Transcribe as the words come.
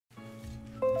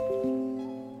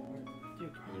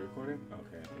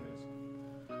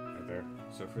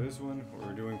So for this one,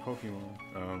 we're doing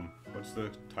Pokemon. What's the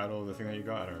title of the thing that you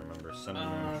got? I don't remember. Sun and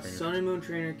Moon Trainer. Sun and Moon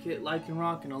Trainer Kit,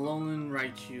 Lycanroc, and Alolan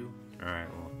Raichu. Alright,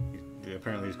 well,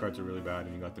 apparently these cards are really bad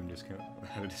and you got them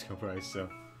at a discount price, so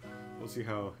we'll see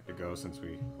how it goes since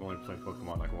we only played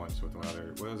Pokemon like once with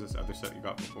another. What was this other set you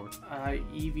got before?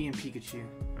 Eevee and Pikachu.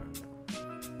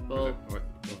 Well, what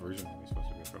version are we supposed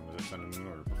to be from? Was it Sun and Moon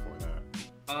or before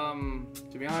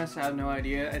that? To be honest, I have no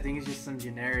idea. I think it's just some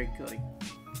generic, like,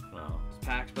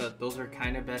 packs, but those are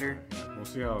kind of better. Yeah, we'll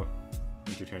see how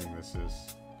entertaining this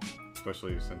is,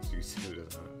 especially since you said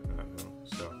it not know.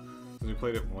 So, since we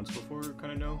played it once before,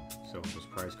 kind of know. So, there's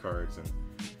prize cards and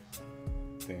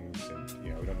things, and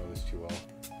yeah, we don't know this too well.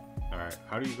 Alright,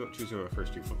 how do you choose who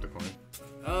first? Do you flip the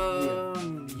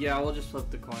coin? Yeah, we'll just flip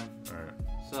the coin. Alright.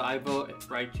 So, I vote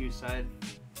Raichu side.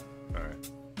 Alright.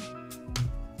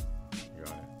 You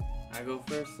got it. I go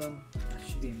first then? That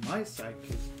should be my side,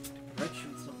 because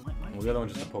Raichu's not my Well, the other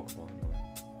one's just a Pokeball anyway.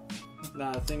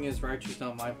 Nah, the thing is, Raichu's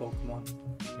not my Pokemon.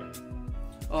 Okay.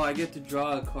 Oh, I get to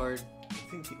draw a card. I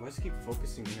think why does he keep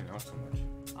focusing in and out so much?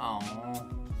 Oh,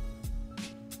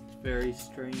 it's very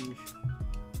strange.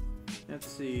 Let's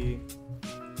see.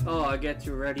 Oh, I get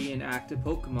to ready an active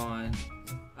Pokemon.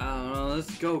 I don't know.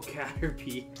 Let's go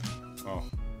Caterpie. Oh.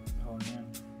 Oh man.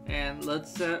 And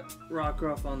let's set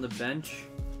Rockruff on the bench.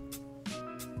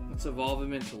 Let's evolve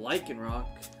him into Lycanroc.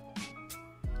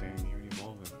 Dang, you already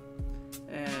evolved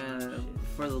him. And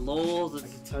for the lulz, I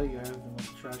can tell you I have the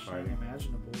most trash Fighting.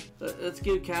 imaginable. let's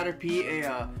give Caterpie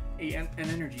an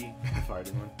energy.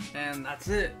 Fighting one. And that's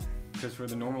it. Because for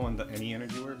the normal one, any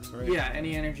energy works, right? Yeah,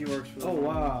 any energy works for the Oh lulz.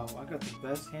 wow, I got the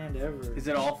best hand ever. Is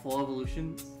it all full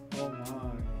evolutions? Oh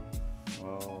my.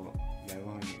 Well, yeah,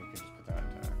 well, you can just put that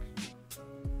in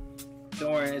attack.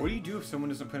 Don't worry. What do you do if someone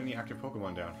doesn't put any active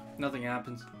Pokemon down? Nothing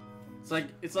happens.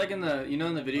 It's like in the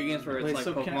in the video games where it's Wait, like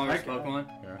so Pokemon versus I- Pokemon.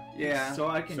 Yeah. Yeah, So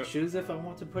I can So- choose if I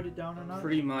want to put it down or not?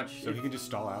 pretty much. So he can just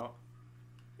stall out?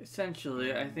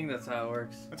 Essentially, I think that's how it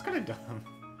works. That's kind of dumb.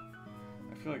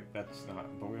 I feel like that's not,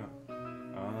 but we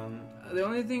don't. The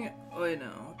only thing, oh wait,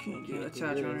 no, can't do Can't do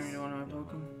attach on this. any one of my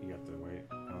Pokemon. You have to wait.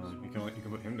 You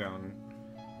can put him down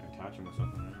and attach him with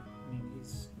something, right? I mean,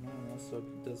 he's normal, so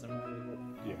it doesn't matter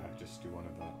what. Yeah, just do one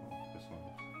of the, this one.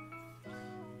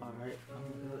 Alright,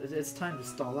 it's time to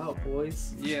stall out,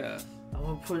 boys. Yeah, I'm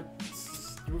gonna put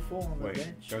Strufel on the Wait,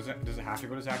 bench. does it have to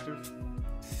go to active?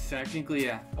 technically,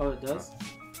 yeah, Oh, it does?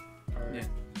 Alright. Yeah.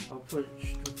 I'll put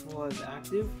Strufel as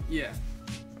active, yeah.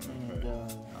 and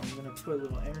I'm gonna put a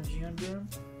little energy under him,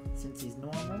 since he's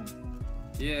normal.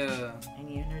 Yeah,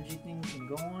 Any energy thing can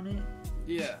go on it,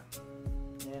 yeah.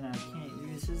 and I can't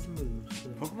use his moves. So.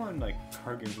 Pokemon, like,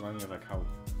 card games remind me of, like, how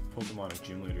Pokemon and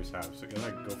gym leaders have. So you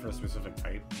like, go for a specific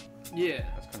type. Yeah.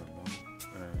 That's kind of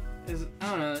annoying. I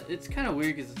don't know, it's kind of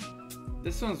weird because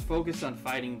this one's focused on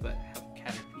fighting, but have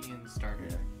Caterpie in the starter.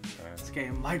 Yeah. It's okay,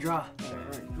 my draw.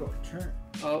 Alright, your turn.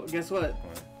 Oh, guess what?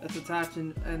 What? Let's attach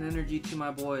an energy to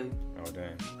my boy, Oh,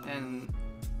 dang. and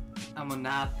I'm a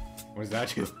nap. What does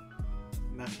that do?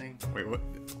 Nothing. Wait, what?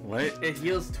 What? It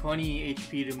heals 20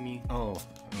 HP to me. Oh,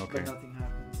 okay. But nothing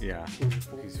happens. Yeah.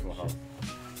 He's full health.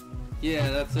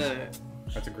 Yeah, that's it.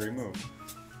 That's a great move.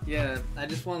 Yeah, I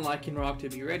just want Lycanroc to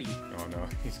be ready. Oh no,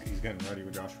 he's getting ready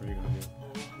with Josh. What are you gonna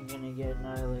do? I'm gonna get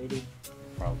annihilated.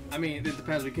 Probably. I mean, it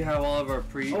depends. We could have all of our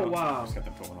pre. Oh wow. Just got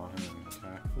to put one on him and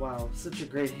attack. Wow, such a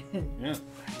great hit. Yeah.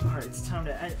 Alright, it's time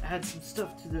to add some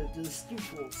stuff to the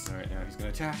Strufels. All right, now he's gonna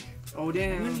attack. Oh I'm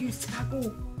gonna damn. use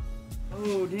tackle.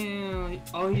 Oh damn.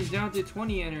 Oh, he's down to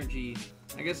 20 energy.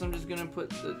 I guess I'm just gonna put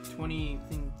the 20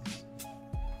 things.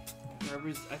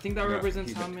 I think that Yeah,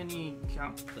 represents keep how it. many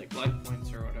like life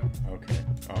points or whatever. Okay.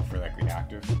 Oh, for like the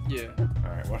active. Yeah.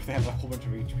 All right. What if they have a whole bunch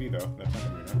of HP though? That's not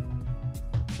gonna be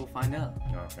enough. We'll find out.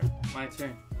 Oh, okay. My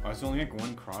turn. Oh, so only like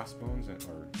one crossbones or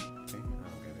thing? I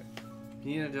don't get it.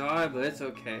 You need to die, but it's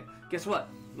okay. Guess what?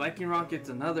 Lycanroc gets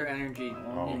another energy.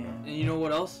 Oh, and, no. and you know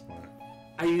what else? What?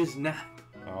 I use Nap.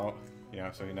 Oh,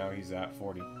 yeah. So now he's at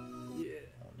 40. Yeah.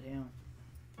 Oh damn.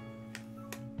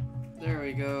 There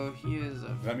we go. He is a.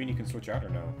 Does that mean you can switch out or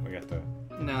no? We got the.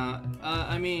 Nah.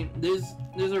 I mean, there's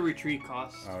a retreat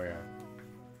cost. Oh yeah.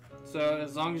 So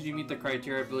as long as you meet the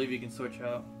criteria, I believe you can switch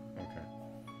out. Okay.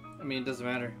 I mean, it doesn't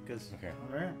matter because Okay.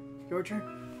 Alright. your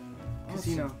turn. Awesome.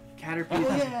 Casino. Caterpie.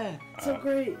 Oh yeah, so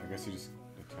great. I guess you just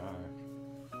attack.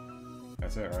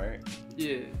 That's it, right?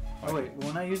 Yeah. Oh wait,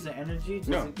 when I use the energy, does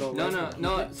No. it go No, right no, to keep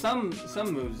no. it?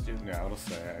 Some moves do. Yeah, it'll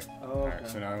say. Oh, Alright, okay.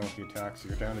 so now if you attack, so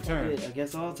you're down to 10. Okay, I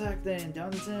guess I'll attack then. Down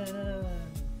to 10.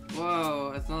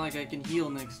 Whoa, it's not like I can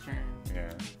heal next turn.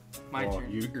 Yeah. My well,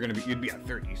 turn. you'd be at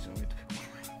 30, so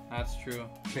That's true.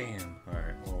 Bam.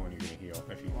 Alright, well, when are you gonna heal?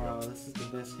 If you heal. Wow, this is the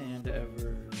best hand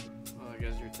ever. Well, I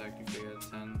guess you're technically at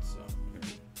 10, so.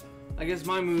 I guess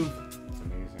my move. It's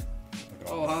amazing. Look at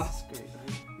Oh, all wow. this. That's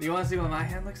great. Do you want to see what my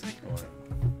hand looks like?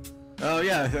 Oh,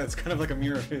 yeah, that's kind of like a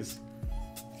mirror of his.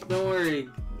 Don't worry.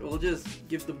 We'll just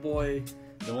give the boy.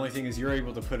 The only thing is you're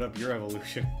able to put up your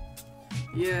evolution.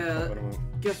 Yeah. Put him up.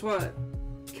 Guess what?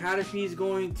 Caterpie's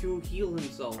going to heal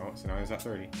himself. Oh, so now he's at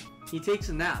 30. He takes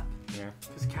a nap. Yeah.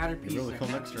 Because Caterpie's. You will kill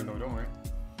next turn, though, don't worry.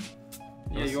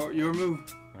 Yeah, your move.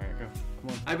 Alright, go. Come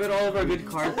on. I bet all of our good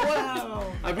cards.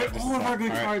 Wow! I bet all of our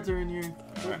good Alright. cards are in here.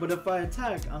 Alright. But if I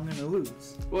attack, I'm gonna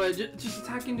lose. Well, just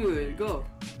attack into it. Go.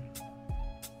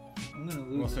 I'm gonna What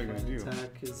lose else are if you I gonna do?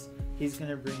 attack because he's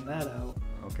gonna bring that out.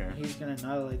 Okay. He's gonna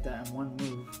annihilate that in one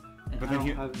move. And But I then don't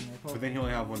he- have any more But then you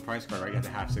only have one prize card, right? You have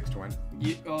to have 6 to win.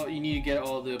 You need to get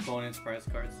all the opponent's prize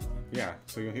cards. Yeah,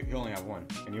 so he'll only have one,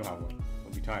 and you'll have one.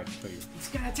 We'll be tied until you. He's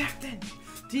gonna attack then.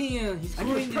 Damn, he's I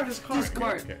going need to a prize card.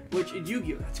 discard. Okay. Which in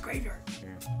Yu-Gi-Oh, that's graveyard. Yeah.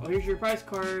 Oh, here's your prize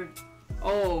card.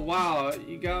 Oh wow,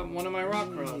 you got one of my rock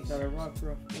You throws. got a rock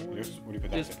throw. Just, what do you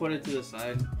put that Just to? put it to the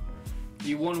side.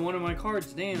 You won one of my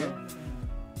cards. Damn. Yeah.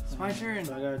 It's my turn.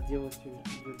 So I gotta deal with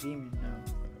your demon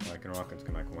now. Like, and Rocket's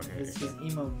gonna like one hit. It's his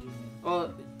emo demon.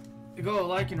 Well, go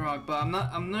Lycanroc, but I'm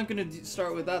not gonna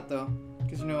start with that though,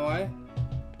 cause you know why?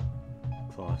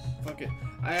 Close. Fuck it.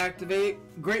 I activate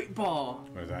Great Ball.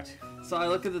 What is that? So I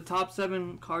look at the top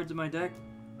 7 cards in my deck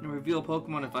and reveal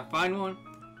Pokemon. If I find one,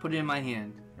 put it in my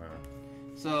hand.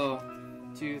 So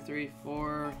 2, 3,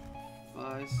 4,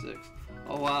 5, 6.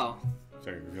 Oh wow. So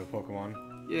you reveal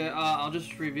Pokemon. Yeah, I'll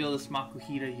just reveal this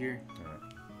Makuhita here.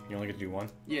 Alright. You only get to do one?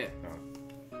 Yeah.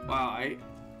 Oh. Wow,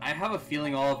 I have a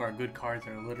feeling all of our good cards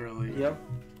are literally. Yep.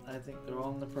 I think they're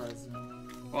all in the prize zone.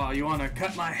 Wow, you wanna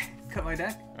cut my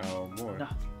deck? Oh, boy. No.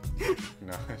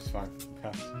 No, it's fine.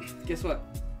 Pass. Guess what?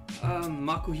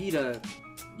 Makuhita,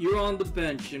 you're on the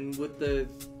bench and with the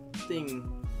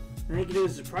thing, and you can do a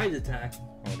surprise attack.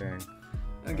 Oh, dang.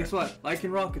 And guess what?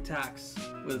 Lycanroc attacks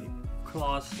with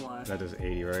Claw Slash. That does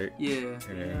 80, right? Yeah.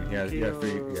 And then he has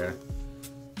free, yeah.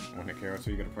 One hit KO, so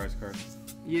you get a prize card.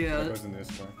 Yeah. That goes in this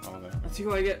card. All that. Let's see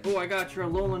who I get. Oh, I got your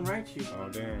Alolan Raichu. Oh,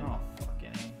 dang. Oh, fucking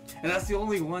A. And that's the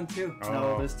only one, too. Oh,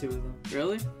 No, there's 2 of them.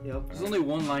 Really? Yep. There's only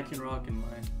one Lycanroc in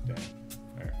mine. dang.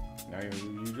 Alright. Now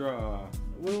you draw.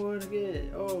 What would I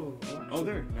get? Oh. Oh,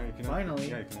 there. Now you can have, Finally.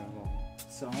 Yeah, you can have all.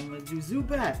 So I'm gonna do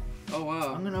Zubat. Oh,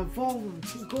 wow. I'm gonna evolve him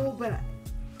to Golbat.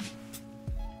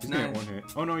 He's gonna get Nice. one hit.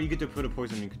 Oh, no, you get to put a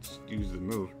poison, you could just use the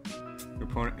move. Your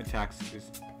opponent attacks your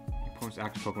opponent's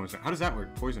active Pokemon. How does that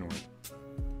work? Poison work?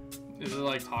 Is it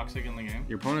like toxic in the game?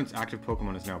 Your opponent's active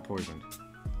Pokemon is now poisoned.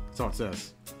 That's all it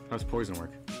says. How does poison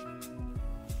work?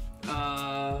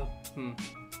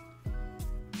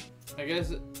 I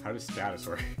guess How does status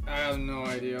work? I have no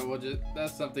idea.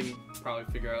 That's something we'll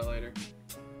probably figure out later.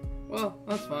 Well,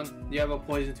 that's fun. Do you have a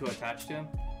poison to attach to him?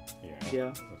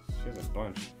 Yeah. She has a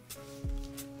bunch.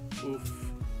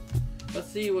 Oof. Let's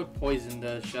see what poison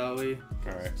does, shall we?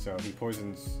 Alright, so he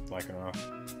poisons Lycanroc.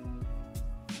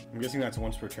 I'm guessing that's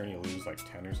once per turn you lose like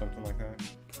 10 or something like that?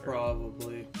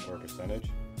 Probably. Or a percentage?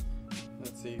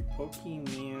 Let's see.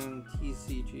 Pokemon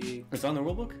TCG. It's on the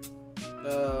rulebook?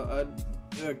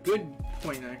 A good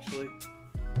point actually.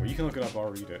 Well, you can look it up, I'll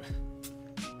read it.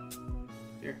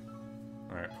 Here.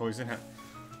 Alright, poison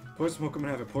Pokemon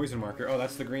have a poison marker. Oh,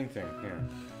 that's the green thing, yeah.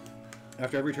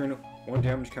 After every turn, 1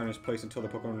 damage counter is placed until the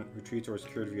Pokemon retreats or is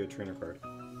cured via trainer card.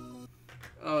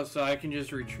 Oh, so I can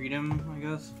just retreat him, I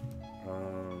guess?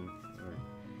 Alright.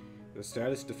 The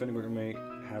status defending Pokemon may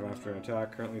have after an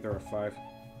attack. Currently there are 5.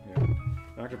 Yeah.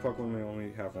 An active Pokemon may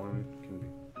only have 1. Can be.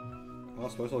 All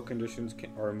special conditions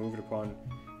are removed upon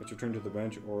its return to the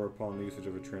bench or upon the usage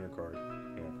of a trainer card.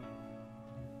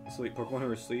 Yeah. Sleep. Pokemon who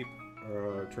are asleep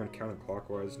turn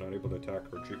counterclockwise, not able to attack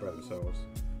or retreat by themselves.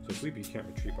 So sleep, you can't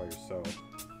retreat by yourself.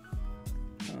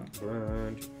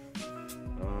 Burned.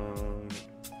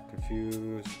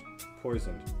 Confused.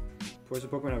 Poisoned. Poison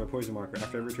Pokemon have a poison marker.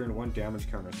 After every turn, 1 damage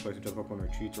counter is placed until the Pokemon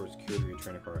retreats or is cured via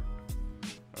trainer card.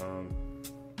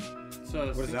 So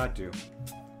What does that do?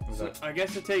 What is So that? I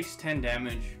guess it takes 10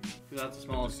 damage. Because that's the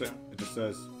smallest. It just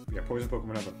says, yeah, poison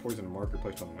Pokemon have a poison marker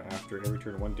placed on them. After every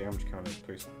turn, 1 damage counter is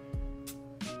placed.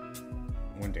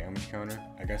 1 damage counter?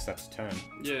 I guess that's 10.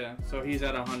 Yeah, so he's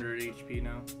at 100 HP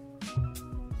now.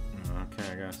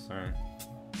 Okay, I guess. Alright.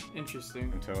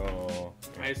 Interesting. Until.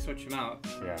 I switch him out.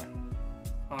 Yeah.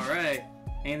 Alright.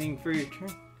 Anything for your turn?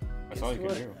 That's Guess all you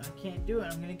what? can do. I can't do it.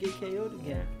 I'm gonna get KO'd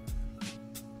again.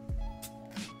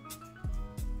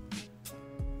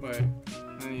 Wait,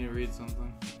 I need to read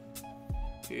something.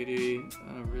 Katie,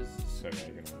 So, yeah,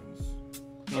 you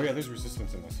can. Oh yeah, there's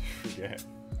resistance in this. I forget.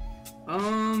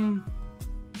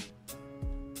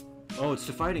 Oh, it's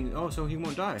to fighting. Oh, so he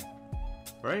won't die,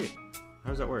 right? How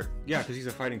does that work? Yeah, because he's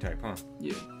a fighting type, huh?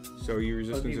 Yeah. So your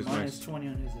It'll resistance be is minus nice. 20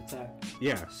 on his attack.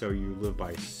 Yeah, so you live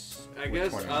by. I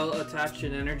guess I'll attach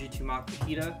an energy to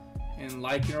Makuhita, and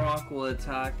Lycanroc will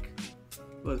attack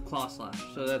with Claw Slash.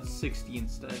 So that's 60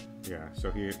 instead. Yeah,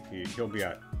 so he'll be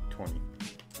at 20.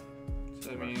 So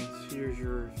that means here's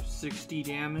your 60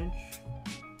 damage.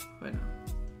 Wait, no.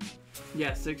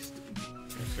 Yeah, 60.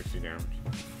 60 damage.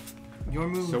 Your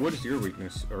move. So what is your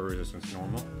weakness or resistance?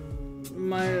 Normal?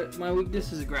 My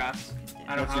weakness is grass.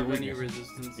 I don't What's your have any weakness?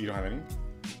 resistance. You don't have any?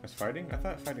 That's fighting? I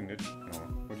thought fighting did. No.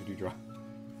 What did you draw?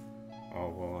 Oh,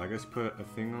 well, I guess put a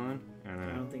thing on and I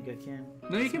then. don't think I can.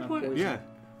 No, you It's can not put- poison. Yeah.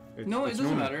 No, it it's doesn't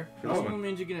normal matter. for this Normal one.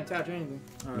 means you can attach anything.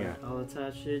 Alright, Yeah. I'll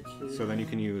attach it to... So then you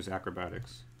can use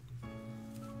acrobatics.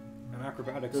 And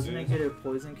acrobatics Doesn't is. it get a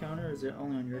poison counter, or is it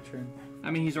only on your turn?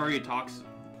 I mean, he's already toxic.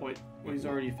 He's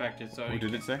already affected, so What you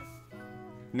did it say?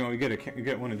 No, you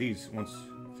get one of these once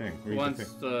thing. Read the once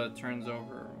thing. the turn's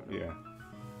over. Or whatever.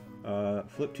 Yeah.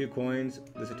 Flip 2 coins.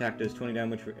 This attack does 20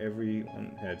 damage for every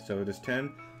one head. So it is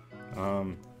 10.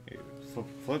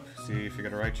 Flip. See if you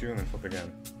get it right, you, and then flip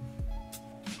again.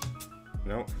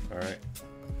 Nope. Alright.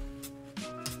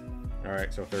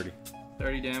 Alright, so 30.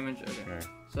 30 damage. Okay. Okay.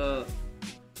 So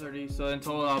 30. So in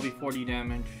total, I'll be 40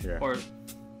 damage. Yeah. Or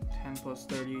 10 plus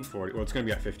 30. 40. Well, it's gonna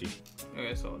be at 50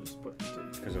 Okay, so I'll just put.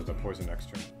 because of the poison next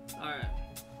turn. All right.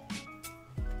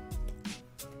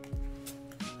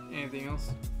 Anything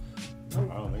else? I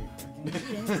don't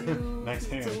think. Nice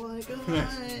hand. That's all I got.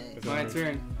 It's My nice.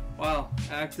 turn. Wow.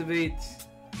 Activate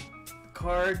the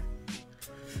card.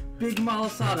 Big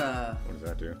Malasada. What does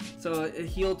that do? So it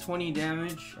healed 20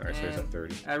 damage. Alright, so it's at and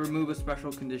 30. I remove a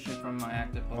special condition from my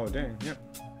active. Oh, dang. Yep.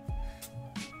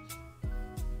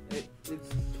 It's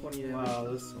 20 damage. Wow,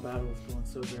 this battle is going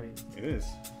so great. It is.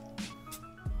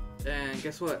 And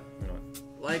guess what? You know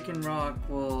what? Lycanroc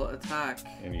will attack.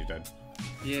 And he's dead.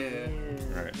 Yeah.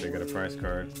 Alright, so you got a prize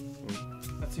card.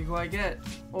 Let's see who I get.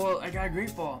 Oh, I got a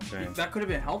Great Ball. Dang. That could have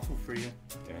been helpful for you.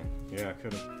 Dang. Yeah, I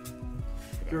could have.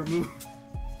 Your move.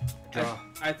 Draw.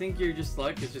 I think your just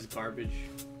luck is just garbage.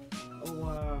 Oh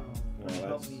wow, Well, that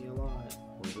helped that's- me a lot.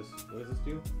 What does this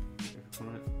do? If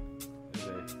opponent is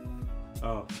a.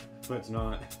 Oh, but it's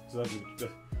not. So that's.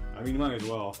 I mean, you might as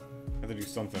well have to do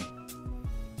something.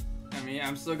 I mean,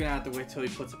 I'm still gonna have to wait till he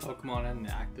puts a Pokemon in the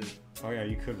active. Oh yeah,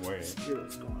 you could wait. Screw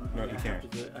what's going on. No, I you have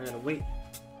can't. to do it. I gotta wait.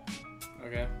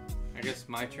 Okay. I guess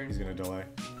my turn. He's gonna delay.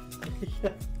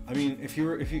 I mean, if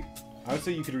you, I would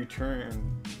say you could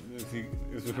return. If you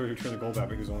return the gold bat,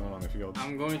 but he was only one on the field.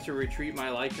 I'm going to retreat my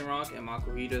Lycanroc and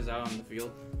Makuhita's out on the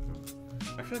field.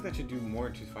 I feel like that should do more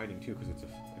to fighting too, because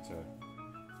it's a.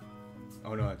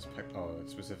 Oh no, it's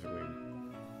specifically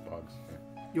bugs.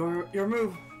 Yeah. Your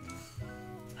move.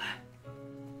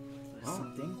 That's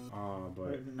something.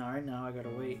 But Right now I gotta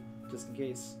wait, just in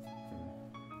case.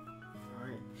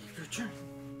 Alright, your turn.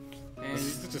 this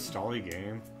is And such a stally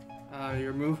game.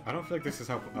 your move. I don't feel like this is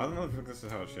how. I don't know if this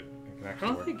is how it should. It can I actually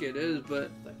don't work. think it is, but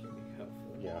That can be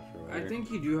helpful. Yeah, for I later. think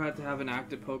you do have to have an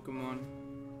active Pokemon.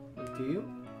 Do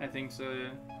you? I think so, yeah.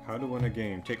 How to win a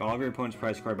game. Take all of your opponent's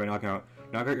prize card by knocking out.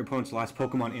 Knock out your opponent's last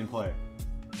Pokemon in play.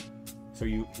 So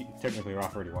technically you're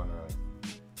off already won already.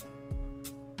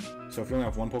 So if you only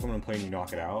have one Pokemon in play and you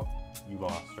knock it out, you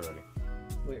lost already.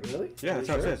 Wait, really? Yeah, that's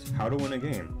how it says. How to win a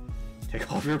game.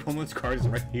 Take all of your opponent's cards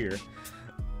right here.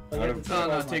 Oh, you Out have of- to No, take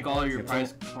no, all take my all of your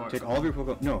cards. prize cards. Take all of your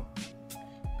Pokemon. No.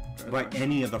 By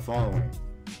any of the following.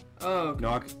 Oh,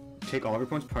 okay. Take all of your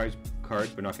opponent's prize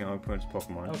cards by knocking out your opponent's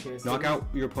Pokemon. Okay, so Knock this- out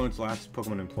your opponent's last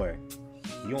Pokemon in play.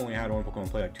 You only had one Pokemon in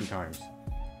play like 2 times.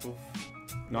 Oof.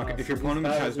 Knock Wow, if so your these opponent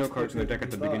battles has no just cards in their look deck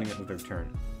at the like beginning of their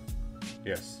turn.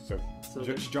 Yes. So, So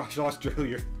Josh lost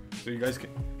earlier. So you guys can.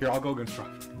 Here, I'll go against Josh.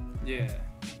 Yeah.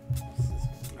 this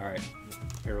is- All right.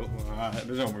 Here,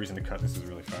 there's no reason to cut. This is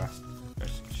really fast.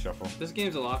 Let's shuffle. This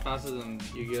game's a lot faster than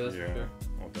Yu-Gi-Oh! That's for Yeah. sure.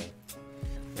 Well done.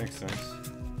 Makes sense.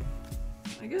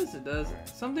 I guess it does. Alright.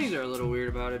 Some things are a little weird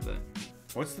about it, but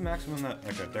What's the maximum that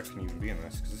like a deck can even be in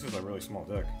this? Because this is a really small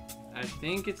deck. I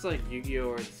think it's like Yu-Gi-Oh!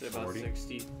 Or it's about 40?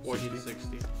 40 to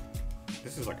 60.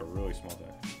 This is like a really small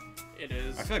deck. It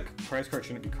is. I feel like prize cards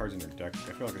shouldn't be cards in your deck.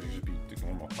 I feel like it should just be the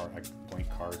normal card, like blank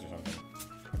cards or something.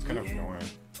 It's kind of Yeah. annoying.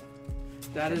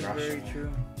 That is very irrational.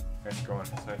 true. Let's go on.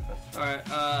 That's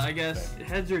Alright, I guess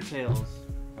heads or tails?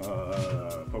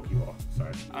 Pokeball.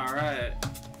 Sorry. Alright,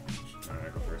 Alright, I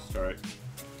go first. Alright.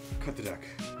 Cut the deck.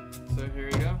 so here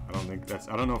we go. I don't think that's.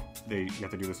 I don't know if you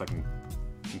have to do this like in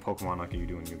in Pokemon like you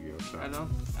do in Yu-Gi-Oh. So.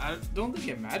 I don't think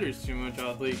it matters too much,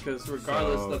 oddly, because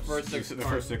regardless, So, the first six the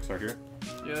cards. first 6 are here.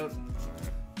 Yep. Alright.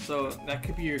 So that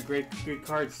could be your good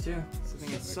cards too. I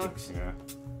think it So sucks. Yeah.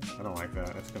 I don't like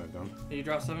that. That's kind of dumb. You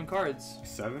draw 7 cards.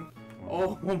 7.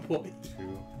 Oh boy.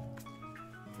 2,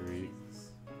 3,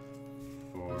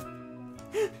 4,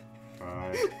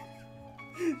 5,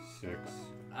 6,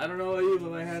 I don't know about you,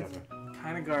 but my hand's 7.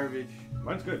 kind of garbage.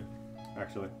 Mine's good,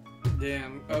 actually.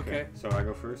 Damn. Okay. So I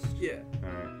go first. Yeah. All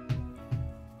right.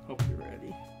 Hope you're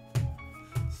ready.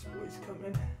 This boy's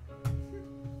coming.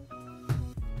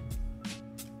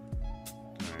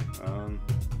 All right.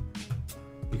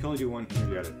 You can only do 1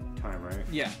 energy at a time, right?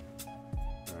 Yeah.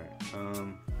 All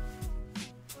right.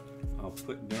 I'll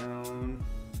put down.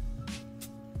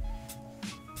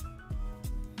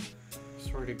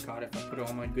 Swear to God, if I put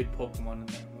all my good Pokemon in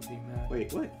there, I'm gonna be mad.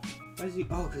 Wait, what? Why is he?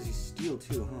 Oh, because he's steel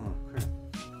too, huh? Crap.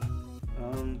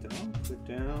 Then I'll put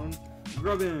down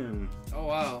Grubbin. Oh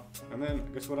wow. And then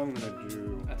guess what I'm gonna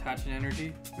do? Attach an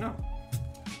energy. No.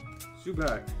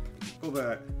 Zubat. Go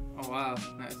back. Oh wow.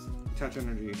 Nice. Attach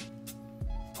energy.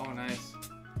 Oh nice.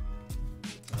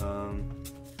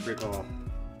 Great ball.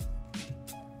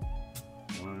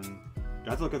 1. I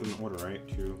have to look at them in order, right?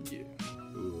 2. Yeah.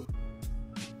 Ooh.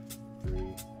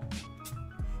 3,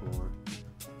 4,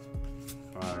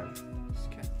 5,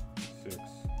 Okay. 6,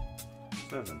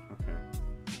 7. Okay.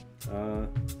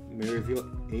 May reveal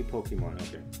a Pokemon.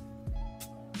 Okay.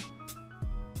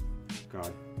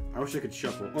 God. I wish I could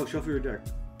shuffle. Oh, shuffle your deck.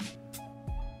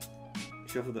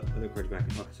 Shuffle the other cards back.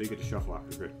 Okay, so you get to shuffle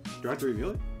after. Good. Do I have to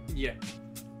reveal it? Yeah.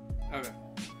 Okay.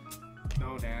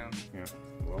 Oh damn. Yeah.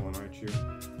 Well, I'll write you.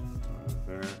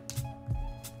 There.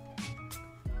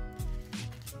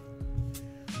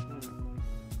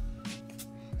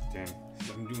 Dang.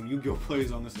 I'm doing Yu-Gi-Oh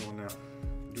plays on this one now.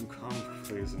 I'm doing combo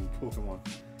plays in Pokemon.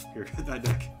 Here, got that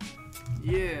deck.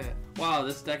 Yeah. Wow,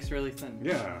 this deck's really thin.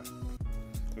 Yeah.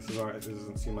 This is alright. This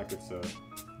doesn't seem like it's the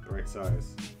right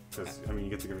size. Because, I mean,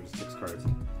 you get to give it 6 cards.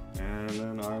 And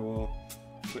then I will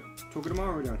put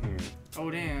Togedemaru down here. Oh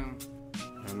damn.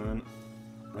 And then,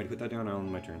 I put that down on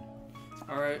my turn.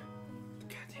 Alright.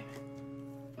 God damn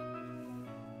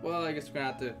it. Well, I guess we're gonna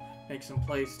have to make some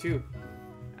plays too.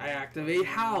 I activate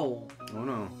Howl. Oh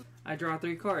no. I draw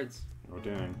 3 cards. Oh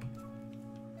dang.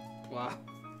 Wow.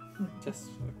 Just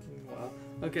fucking wow.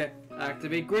 Okay. I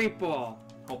activate Great Ball.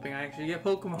 Hoping I actually get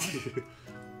Pokemon.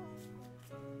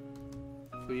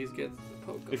 Please get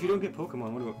the Pokemon. If you don't get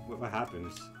Pokemon, what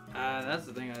happens? That's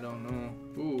the thing I don't know.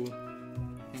 Ooh.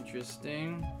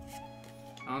 Interesting.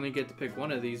 I only get to pick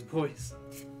one of these boys.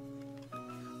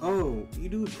 Oh, you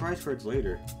do prize cards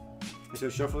later. It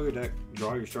says shuffle your deck,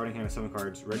 draw your starting hand of 7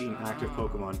 cards, ready and active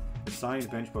Pokemon, assign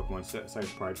bench Pokemon, set aside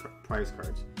prize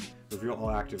cards, reveal all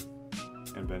active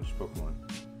and bench Pokemon.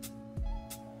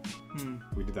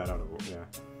 We did that out of yeah.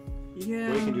 Yeah.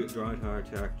 What you can do is draw,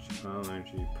 attack,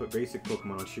 energy, put basic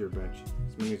Pokemon onto your bench,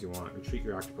 as many as you want, retreat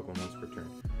your active Pokemon once per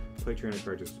turn. Play trainer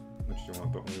cards as much as you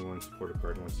want, but only one supportive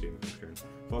card, one saving per turn.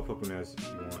 Follow Pokemon as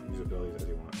you want, use abilities as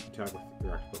you want. Attack with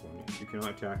your active Pokemon. If you cannot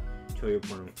attack, until your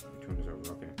opponent turn is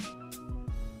over. Okay.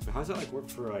 So how does that like work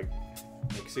for like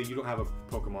say you don't have a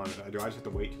Pokemon, do I just have to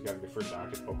wait till you have your first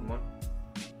active Pokemon?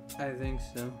 I think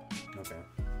so. Okay.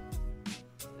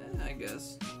 I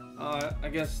guess. I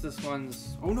guess this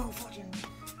one's. Oh no, Fletching!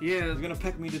 Yeah. He's gonna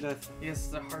peck me to death. Yes,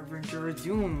 the Harbinger of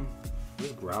Doom. What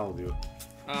does Growl do?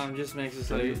 Just makes it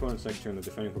so. During your opponent's next turn, the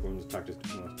defending Pokemon's attack is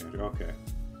most damage. Okay.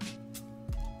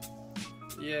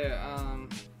 Yeah.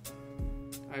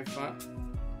 I thought.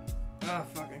 Ah,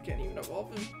 fuck! I can't even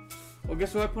evolve him. Well,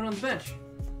 guess what I put on the bench?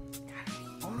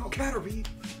 Oh no, Caterpie!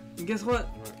 And guess what?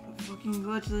 What? The fucking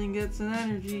Fletchling gets an Can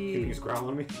you energy. use Growl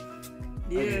on me?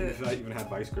 Yeah. I mean, if I even had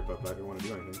Vice Grip up, I didn't want to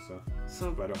do anything, so.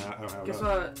 So But I don't have guess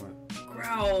that. what?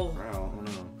 Growl. Growl, oh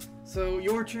no. So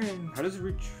your turn. How does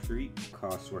retreat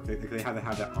costs work? They have to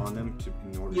have that on them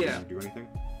in order Yeah. to do anything?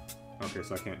 Okay,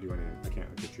 so I can't do anything. I can't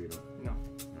retreat them. No.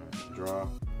 Alright, draw.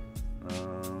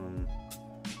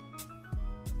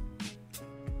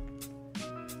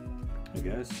 I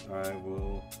guess I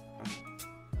will.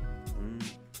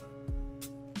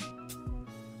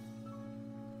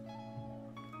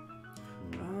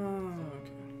 Oh,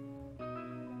 okay. I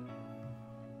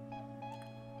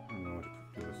don't know what to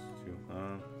do this to.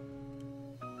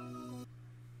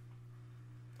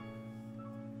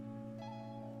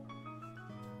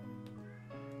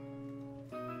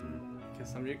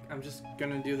 Guess I'm just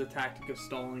gonna do the tactic of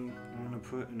stalling. I'm gonna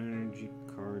put an energy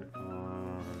card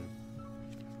on.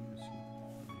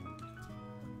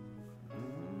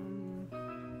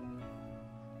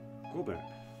 Go back.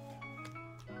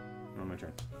 On my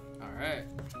turn. All right.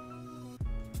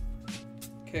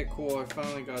 Okay, cool. I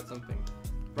finally got something.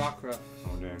 Rockruff.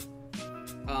 Oh dang.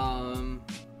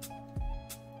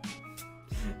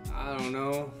 I don't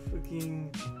know.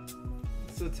 Fucking.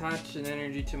 Let's attach an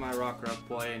energy to my Rockruff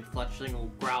boy, and Fletchling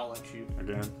will growl at you.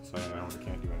 Again? So I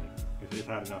can't do anything. If it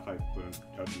had enough, I'd do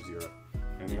 0.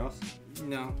 Anything else?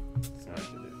 No. Alright.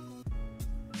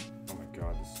 Oh my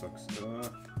god, this sucks.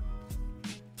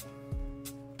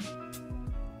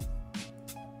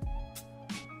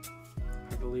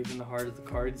 I believe in the heart of the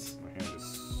cards. My hand is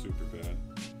super bad.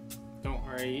 Don't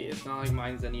worry, it's not like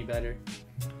mine's any better.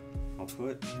 I'll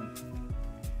put...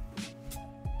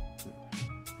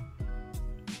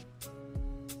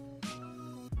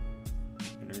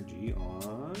 energy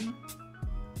on...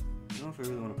 I don't know if I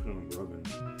really want to put it on Grubbin.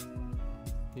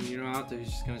 You don't have to, he's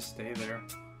just gonna stay there.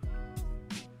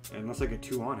 Unless I get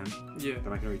 2 on him, Yeah.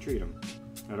 then I can retreat him.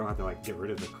 I don't have to like get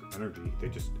rid of the energy. I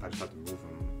just have to move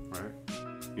him, right?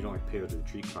 You don't like pay the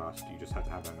retreat cost. You just have to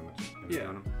have that energy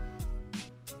on him.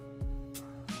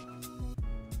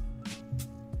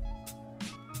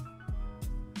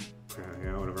 Okay,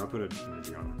 yeah, whatever. I'll put an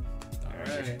energy on him.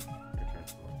 Alright. Your turn.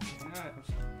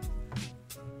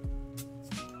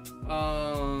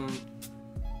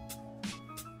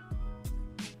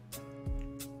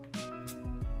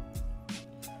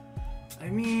 I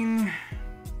mean,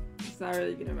 it's not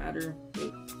really gonna matter,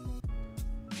 but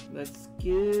let's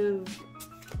give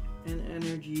an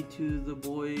energy to the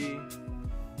boy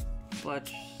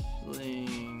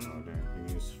Fletchling. Oh, damn. You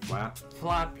can use flap.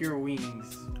 Flap your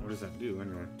wings. What does that do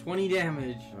anyway? 20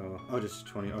 damage. Oh, just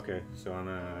 20. Okay, so I'm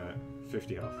at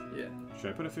 50 health. Yeah. Should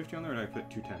I put a 50 on there or did I put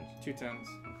 2 10s? 2 10s.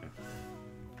 Okay.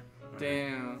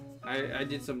 Damn. I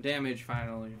did some damage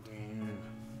finally. Damn.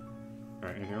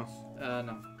 Alright, anything else?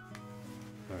 No.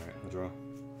 Alright, I'll draw.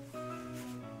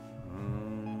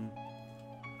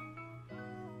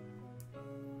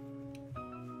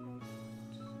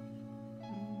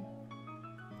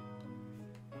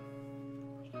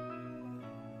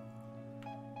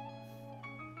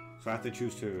 So I have to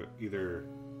choose to either,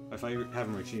 if I have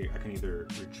him retreat, I can either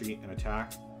retreat and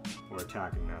attack, or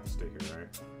attack and have to stay here,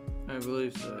 right? I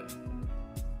believe so.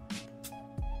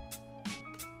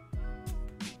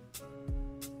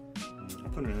 I'll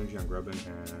put an energy on Grubbin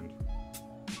and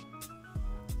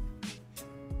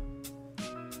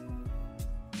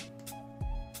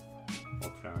I'll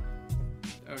attack.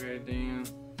 Okay, damn.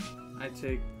 I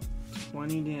take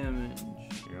 20 damage.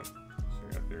 Yep. So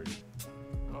I got 30.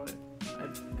 Oh, I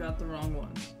got the wrong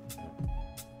ones.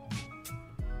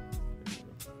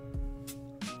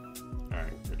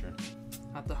 Alright, your turn.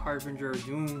 Not the Harbinger of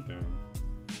Doom. Damn.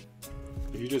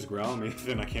 If you just growl me,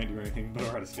 then I can't do anything but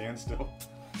at a standstill.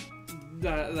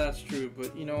 That's true,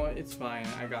 but you know what? It's fine.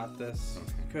 I got this.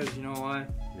 Okay. Because you know why?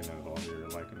 You're gonna evolve your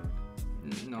Lycanroc.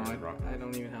 No, I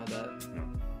don't even have that. No.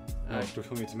 Oh, don't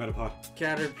tell me it's a Metapod.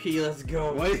 Caterpie, let's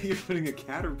go. Why are you putting a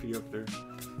Caterpie up there?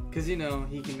 Because you know,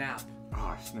 he can nap.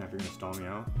 Oh, snap, you're gonna stall me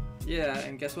out? Yeah,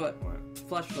 and guess what? What?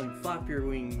 Fletchling, flap your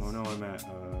wings. Oh no, I'm at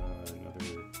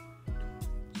another...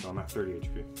 So I'm at 30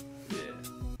 HP. Yeah.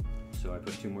 So I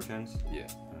put 2 more 10s? Yeah.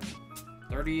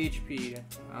 30 HP.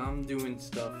 I'm doing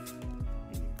stuff.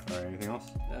 Alright, anything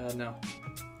else? No.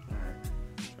 Alright.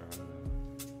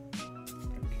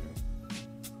 Okay.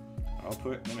 I'll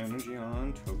put an energy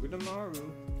on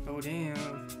Togedemaru. Oh,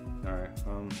 damn. Alright,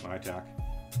 I attack.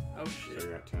 Oh, So shit.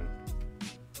 you're at 10.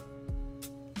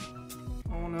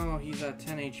 Oh, no, he's at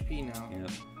 10 HP now. Yeah.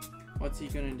 What's he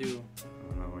gonna do? I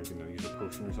don't know, are you gonna use a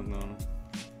potion or something on him?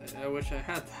 I wish I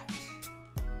had that.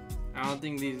 I don't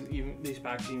think these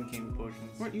packs even came with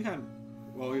potions. What? You had...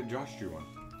 Well, Josh drew one.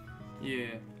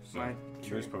 Yeah. So, My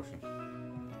here's potion.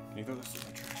 Can you throw this in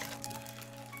the trash?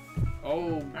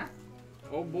 Oh.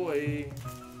 Oh boy.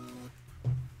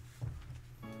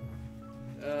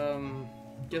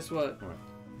 Guess what? What?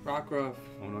 Rockruff.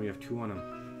 Oh no, you have 2 on him.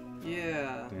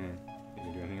 Yeah. Dang. You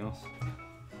can do anything else?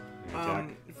 Any attack?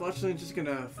 Fletchling's just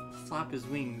gonna flap his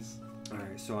wings.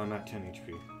 Alright, so I'm at 10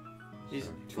 HP. He's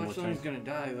So, 2 more Fletchling's 10s. gonna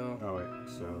die though. Oh wait,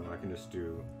 so I can just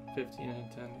do... 15 and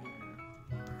 10.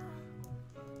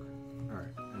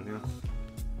 Alright, anything else?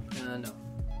 No.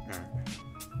 Alright.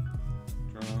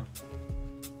 Draw.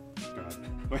 God.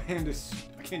 My hand is...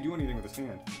 I can't do anything with this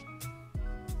hand.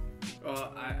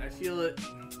 I feel it.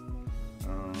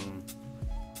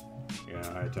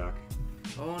 Yeah, I attack.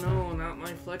 Oh no, not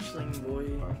my Fletchling boy.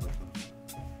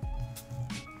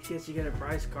 Guess you get a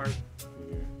prize card.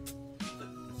 Yeah.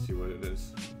 Let's see what it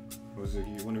is. What was it?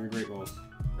 One of your great rolls.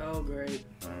 Oh great.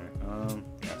 Alright,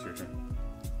 yeah, it's your turn.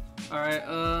 Alright,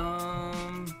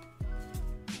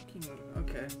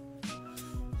 okay.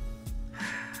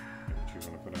 What you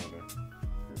want to put out there?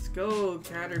 Let's go,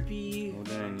 Caterpie. Oh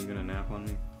dang, you gonna nap on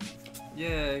me?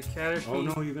 Yeah, Caterpie. Oh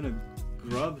no, you're gonna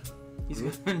grub? He's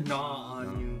gonna gnaw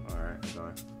on you. Alright, I'll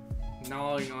die.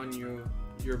 Gnawing on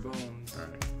your bones.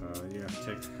 Alright, yeah,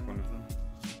 take one of them.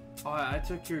 Oh, I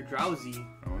took your drowsy.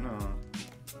 Oh no.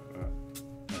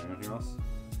 Anything else?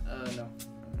 No.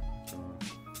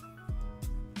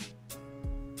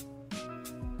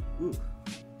 Ooh.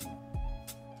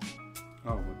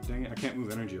 Oh, well, dang it, I can't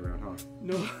move energy around, huh?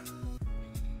 No.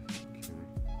 Okay.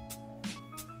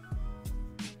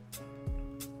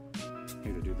 I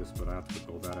hate to do this, but I have to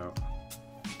pull that out.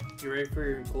 You ready for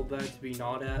your gold bag to be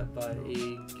gnawed at by a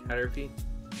Caterpie?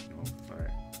 No,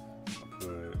 alright. I'll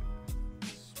put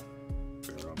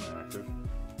Sparrow on my active.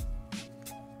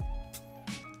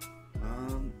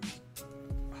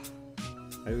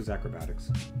 I use acrobatics.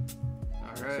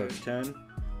 So Alright. it's 10.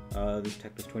 This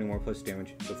tech does 20 more plus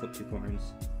damage, so flip 2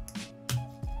 coins.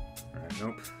 Alright,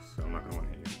 nope. So I'm not gonna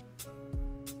want to hit you.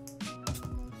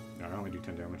 No, I only do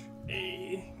 10 damage.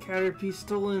 Hey, Caterpie's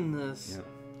still in this. Yep.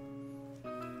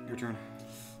 Your turn.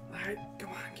 Alright,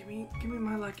 come on, give me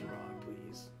my Lycan Rock,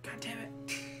 please. God damn it.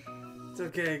 It's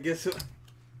okay, guess what?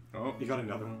 Oh, you got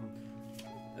another one.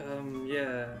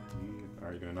 Yeah.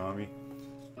 Are you gonna gnaw me?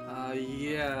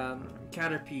 Yeah.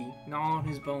 Caterpie, gnaw on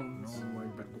his bones.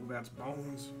 That's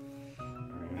bones.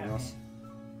 Alright, anything else?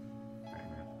 Alright,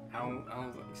 man. I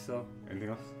don't think so. Anything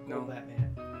else? Go, No.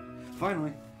 Batman.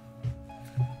 Finally!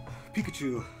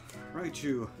 Pikachu!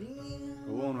 Raichu!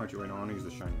 The lone Raichu. Wait, no, I wanna use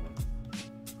the shiny one.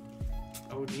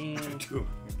 Oh, damn. Two.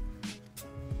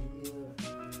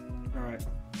 Yeah. Alright.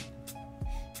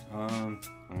 I'm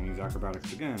gonna use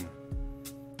acrobatics again.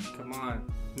 Come on.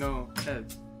 No,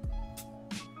 heads.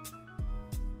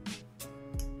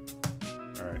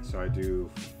 Alright, so I do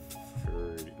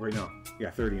 30. Wait, no. Yeah,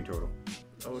 30 in total.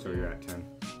 Oh, So damn. you're at 10.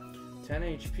 10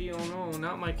 HP, oh no,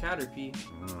 not my Caterpie.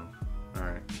 Oh.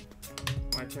 Alright.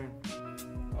 My turn.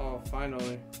 Oh,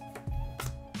 finally.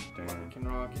 Dang. Lycan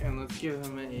Rock, and let's give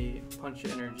him a punch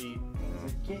of energy.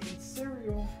 Getting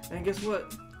cereal. And guess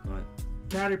what? What?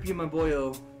 Caterpie, my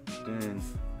boyo. Dang.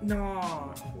 No. I'm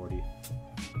at 40.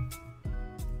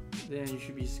 Then you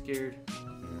should be scared. Yeah,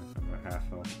 I'm at half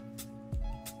health.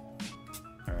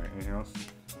 Alright, anything else?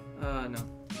 No.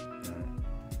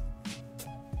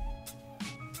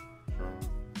 Alright.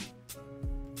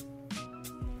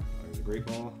 There's a great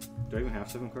ball. Do I even have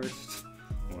 7 cards?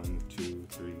 1, 2,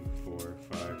 3, 4,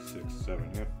 5, 6,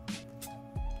 7. Yep.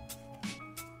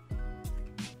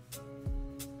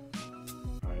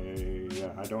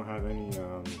 I don't have any I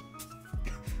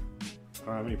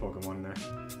don't have any Pokemon in there.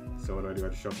 So what do? I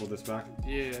just shuffle this back?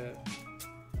 Yeah.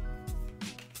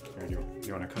 Or do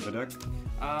you want to cut the deck?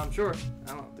 Sure.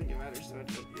 I don't think it matters so much,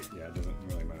 but yeah. Yeah, it doesn't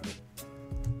really matter.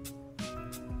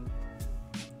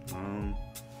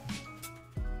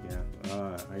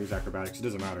 I use acrobatics. It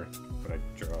doesn't matter, but I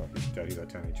draw. He's at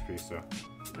 10 HP, so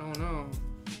Oh no.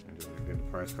 I just get the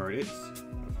prize card. It's a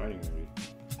fighting energy.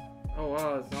 Oh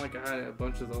wow, it's not like I had a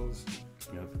bunch of those.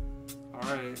 Yep.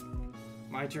 Alright.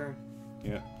 My turn.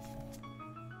 Yeah.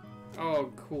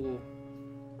 Oh, cool.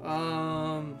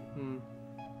 I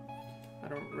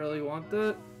don't really want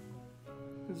that.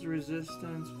 His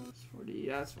resistance plus 40.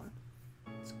 Yeah, that's fine.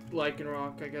 It's Lycan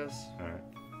Rock, I guess. All right.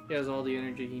 He has all the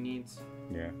energy he needs.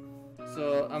 Yeah.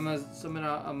 So I'm gonna summon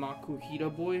a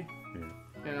Makuhita boy. Yeah.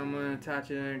 And I'm gonna attach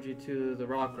an energy to the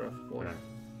Rockruff boy. Alright.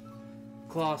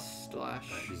 Claw Slash.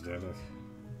 He's dead.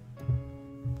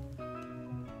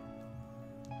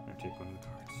 I take one of the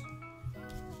cards.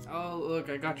 Oh, look,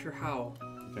 I got your Howl.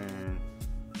 Then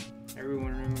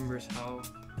Everyone remembers Howl.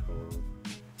 total.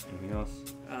 Anything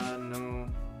else? No.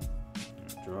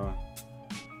 Draw.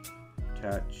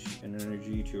 Attach an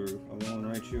energy to a lone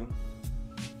Raichu.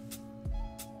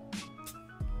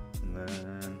 And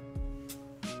then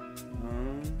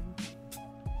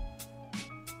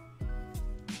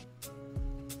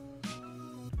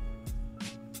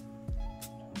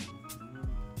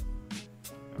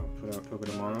I'll put out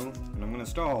Togedemaru, and I'm gonna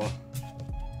stall.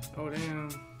 Oh, damn.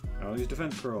 I'll use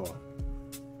Defense Curl.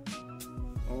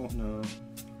 Oh no.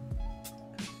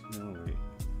 No, wait.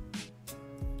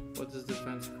 What does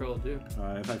Defense Curl do?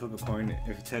 If I flip a coin,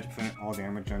 if it's heads, prevent all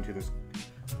damage onto this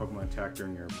Pokemon attack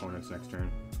during your opponent's next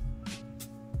turn.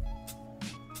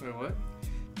 Wait, what?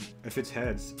 If it's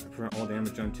heads, I prevent all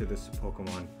damage onto this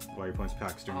Pokemon while your opponent's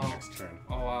attacks during the next turn.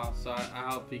 Oh, wow. So I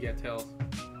help you get tails.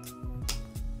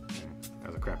 Okay. That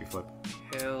was a crappy flip.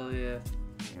 Hell yeah.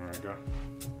 Alright, go.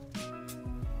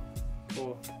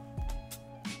 Cool.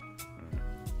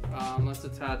 Alright. Let's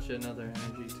attach another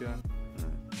energy to him.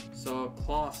 Alright. So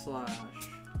Claw Slash.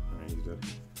 Alright, he's dead.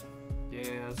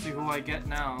 Yeah, let's see who I get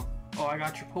now. Oh, I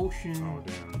got your potion. Oh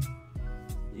damn.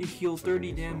 You heal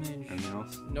 30 damage. Anything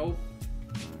else? Nope.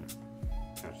 Alright.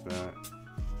 Catch that.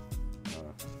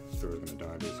 Store's gonna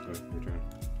die basically. Your turn.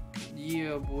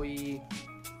 Yeah, boy.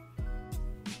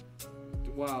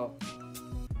 Wow.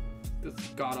 This is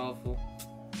god awful.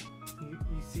 You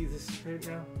see this right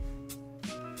now?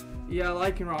 Yeah,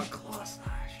 Lycanroc Claw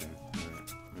Slash. Okay.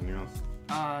 Alright. Anything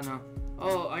else? No.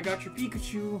 Oh, I got your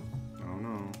Pikachu. Oh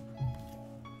no.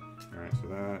 Alright, so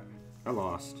that. I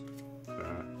lost.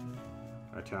 That.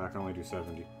 Attack, I only do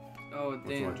 70. Oh, What's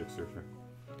damn. Logic Surfer?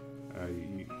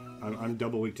 I'm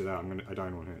double weak to that. I die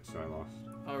in one hit, so I lost.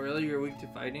 Oh, really? You're weak to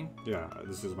fighting? Yeah,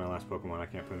 this is my last Pokemon. I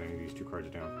can't put any of these 2 cards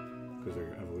down because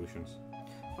they're evolutions.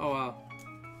 Oh, wow.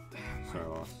 So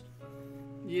I lost.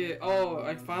 Yeah, oh,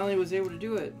 I finally was able to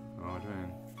do it. Oh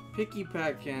dang. Picky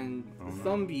Peck and Oh, no.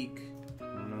 Thumbbeak. Oh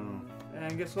no.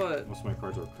 And guess what? Most of my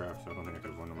cards were crap, so I don't think I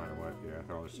could have won no matter what. Yeah, I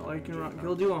thought I was solid. Lycanroc,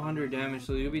 he'll do 100 damage,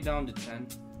 so you'll be down to 10.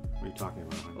 What are you talking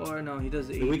about? Or no, he does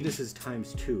 80. The weakness is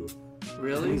times 2. That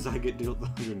Really? means I get dealt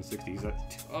 160. He's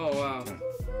at Oh, wow. 10.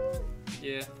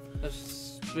 Yeah,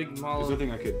 that's big There's Malo.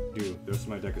 nothing I could do. The rest of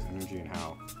my deck is energy and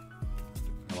how.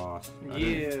 I lost.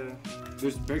 Yeah,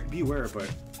 There's beware, but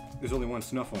there's only one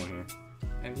Snuffle in here.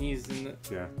 and he's in the...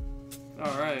 Yeah.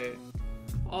 Alright.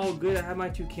 Oh, good, I have my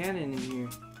 2 cannon in here.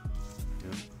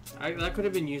 Yeah. That could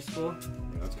have been useful. Yeah,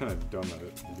 that's kind of dumb that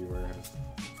it beware is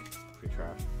pretty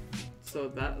trash. So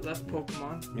that's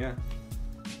Pokemon. Yeah.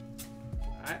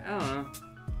 I don't know.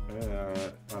 I don't know.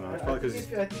 It's I probably think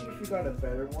because if you got a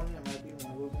better one, it might be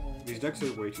one of those ones. these decks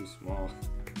are way too small,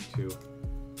 too.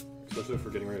 Especially for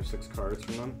getting rid of 6 cards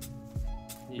from them.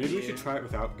 Maybe we should try it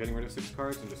without getting rid of 6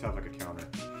 cards and just have like a counter.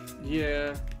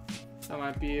 Yeah, that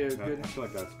might be a I good... feel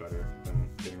like that's better than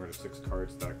getting rid of 6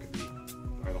 cards that could be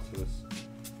vital to this.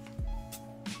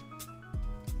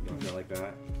 You don't feel like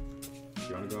that? Do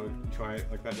you want to go try it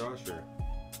like that, Josh? Or?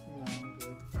 No, I'm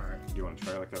good. Alright. Do you want to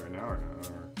try it like that right now or not?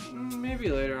 Or... Maybe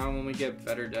later on when we get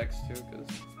better decks too,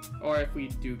 or if we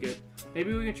do get...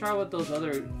 Maybe we can try with those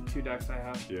other 2 decks I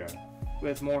have, Yeah.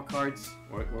 with more cards.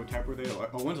 What type were they?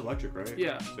 Oh, one's electric, right?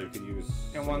 Yeah. So you could use.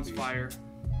 And some of one's these. fire.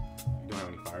 You don't have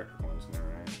any fire ones in there,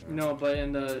 right? No, but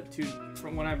in the 2...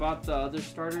 From when I bought the other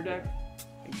starter deck,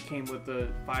 it came with the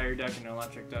fire deck and an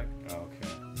electric deck. Oh, okay.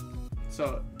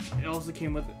 So, it also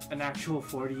came with an actual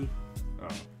 40 Oh.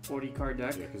 40 card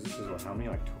deck. Yeah, because this is what? How many?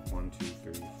 Like 1, 2,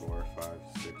 3, 4, 5,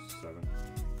 6, 7,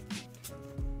 10,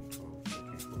 12,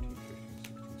 13, 14, 15,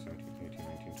 16, 17, 18,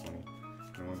 19, 20,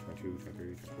 21, 22,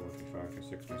 23, 24, 25,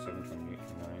 26, 27, 28,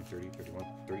 29, 30, 31,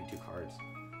 32 cards.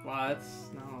 Wow, that's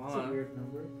not a That's a lot. weird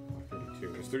number.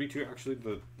 32. Is 32 actually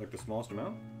the smallest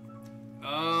amount?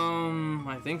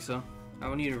 I think so. I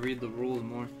would need to read the rules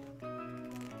more.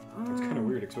 It's kind of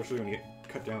weird, especially when you get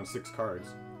cut down 6 cards.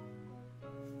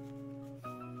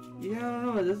 Yeah, I don't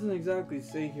know. It doesn't exactly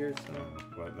say here, so.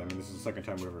 But I mean, this is the second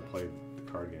time we ever played the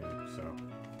card game, so.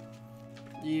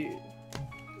 Yeah.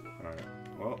 Alright,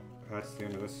 well, that's the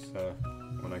end of this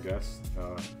one, I guess.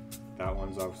 That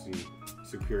one's obviously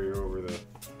superior over the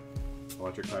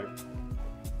electric type.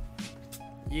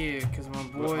 Yeah, because my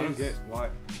But I don't boys. get why.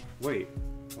 Wait,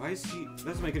 why is he. That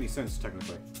doesn't make any sense,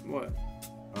 technically. What?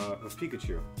 With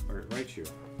Pikachu, or Raichu.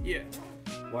 Yeah.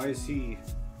 Why is he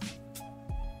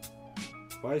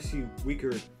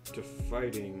weaker to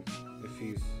fighting if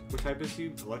he's. What type is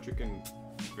he? Electric and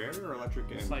fairy or electric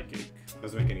and. Psychic.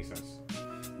 Doesn't make any sense.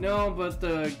 No, but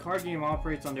the card game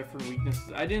operates on different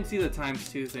weaknesses. I didn't see the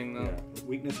 ×2 thing though. Yeah,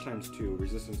 weakness times 2,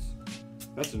 resistance.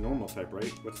 That's a normal type,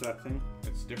 right? What's that thing?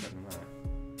 It's different than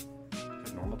that.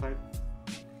 Is that normal type?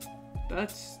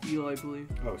 That's steel, I believe.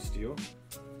 Oh, steel?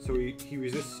 So he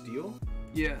resists steel,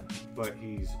 Yeah. but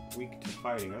he's weak to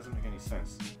fighting. That doesn't make any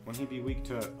sense. Wouldn't he be weak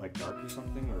to, like, dark or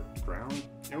something, or ground?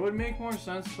 It would make more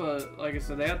sense, but like I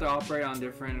said, they have to operate on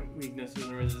different weaknesses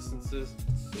and resistances.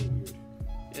 It's so weird.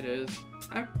 It is.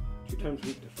 2 times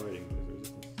weak to fighting, but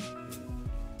his resistance.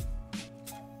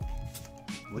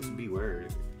 What's beware?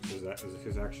 Does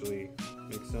his actually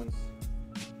make sense?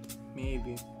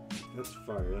 Maybe. That's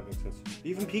fire, that makes sense.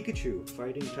 Even Pikachu,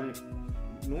 fighting type,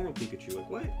 normal Pikachu, like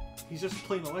what? He's just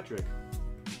plain electric.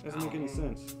 Doesn't make any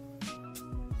sense.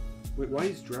 Wait, why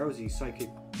is Drowsy psychic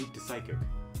weak to psychic?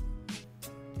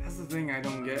 That's the thing I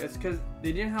don't get. It's because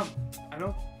they didn't have.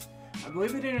 I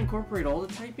believe they didn't incorporate all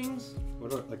the typings.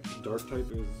 What about, like, dark type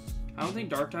is... I don't think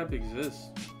dark type exists.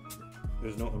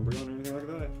 There's no Umbreon or anything like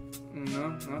that? No,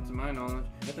 not to my knowledge.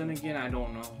 But then again, I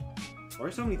don't know. Why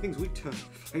are so many things weak to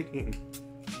fighting?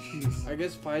 Jeez. I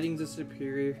guess fighting's a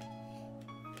superior.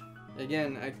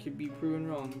 Again, I could be proven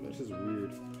wrong, but This is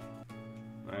weird.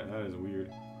 That is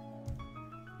weird.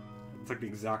 It's like the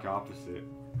exact opposite.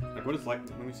 Like, what is like?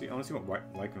 Let me see. I want to see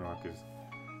what Lycanroc is.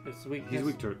 It's weak. He's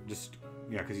weak to just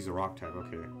because he's a rock type.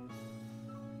 Okay.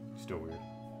 Still weird.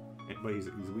 But he's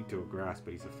weak to grass,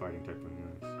 but he's a fighting type when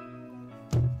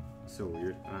that's so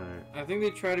weird. Alright. I think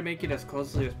they try to make it as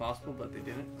closely as possible, but they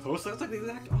didn't. Close? That's like the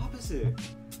exact opposite.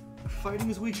 Fighting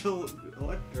is weak to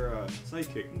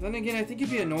Psychic. Then again, I think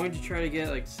it'd be annoying to try to get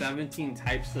like 17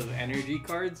 types of energy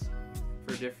cards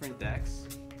for different decks.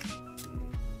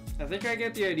 I think I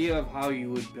get the idea of how you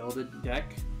would build a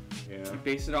deck. Yeah. You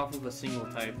base it off of a single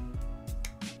type.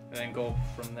 And then go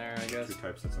from there, I guess. Two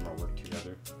types that somehow work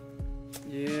together.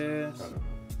 Yes. I don't know.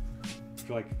 I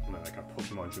feel like I'm like a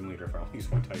Pokemon gym leader if I only use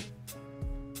one type.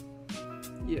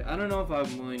 Yeah, I don't know if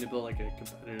I'm willing to build like a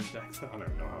competitive deck. I don't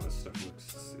even know how this stuff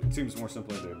works. It seems more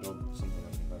simpler to build something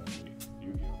than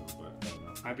Yu-Gi-Oh! But I don't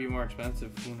know. Might be more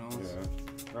expensive, who knows?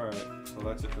 Yeah. Alright, so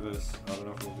that's it for this. I don't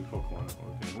know if we'll do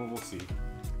Pokemon or we'll see.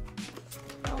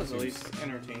 That was at least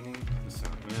entertaining.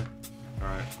 Yeah.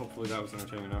 Alright, hopefully that was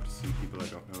entertaining enough to see people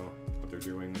that don't know what they're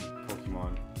doing.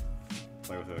 Pokemon.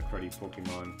 Play with a cruddy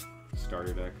Pokemon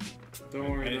starter deck.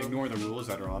 Don't worry. And ignore the rules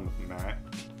that are on the mat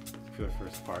for the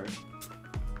first part.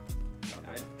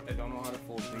 I don't know how to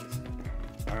fold things.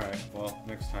 Alright, well,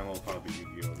 next time we'll probably be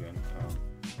Yu-Gi-Oh! Again.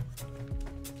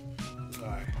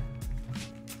 Bye.